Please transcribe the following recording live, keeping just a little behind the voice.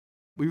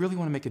We really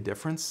want to make a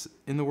difference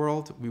in the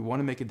world. We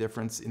want to make a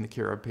difference in the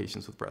care of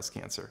patients with breast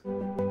cancer.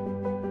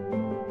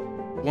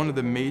 One of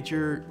the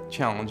major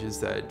challenges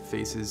that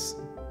faces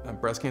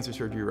breast cancer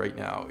surgery right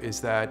now is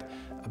that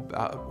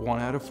about 1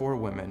 out of 4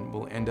 women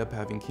will end up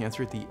having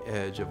cancer at the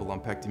edge of a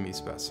lumpectomy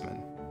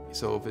specimen.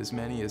 So if as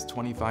many as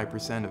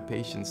 25% of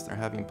patients are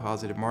having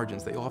positive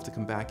margins, they all have to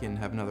come back in and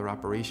have another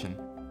operation.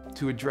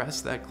 To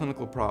address that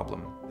clinical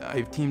problem,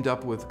 I've teamed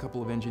up with a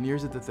couple of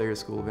engineers at the Thayer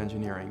School of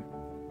Engineering.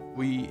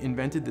 We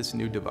invented this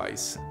new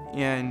device,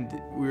 and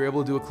we were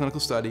able to do a clinical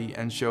study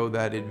and show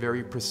that it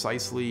very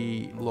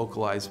precisely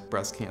localized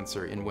breast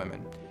cancer in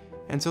women.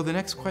 And so the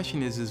next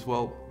question is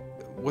well,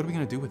 what are we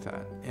going to do with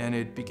that? And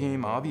it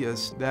became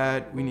obvious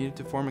that we needed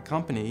to form a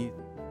company.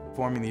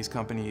 Forming these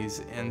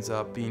companies ends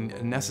up being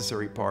a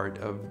necessary part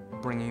of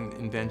bringing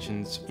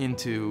inventions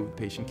into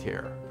patient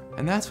care.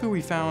 And that's where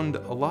we found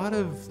a lot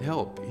of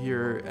help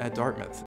here at Dartmouth.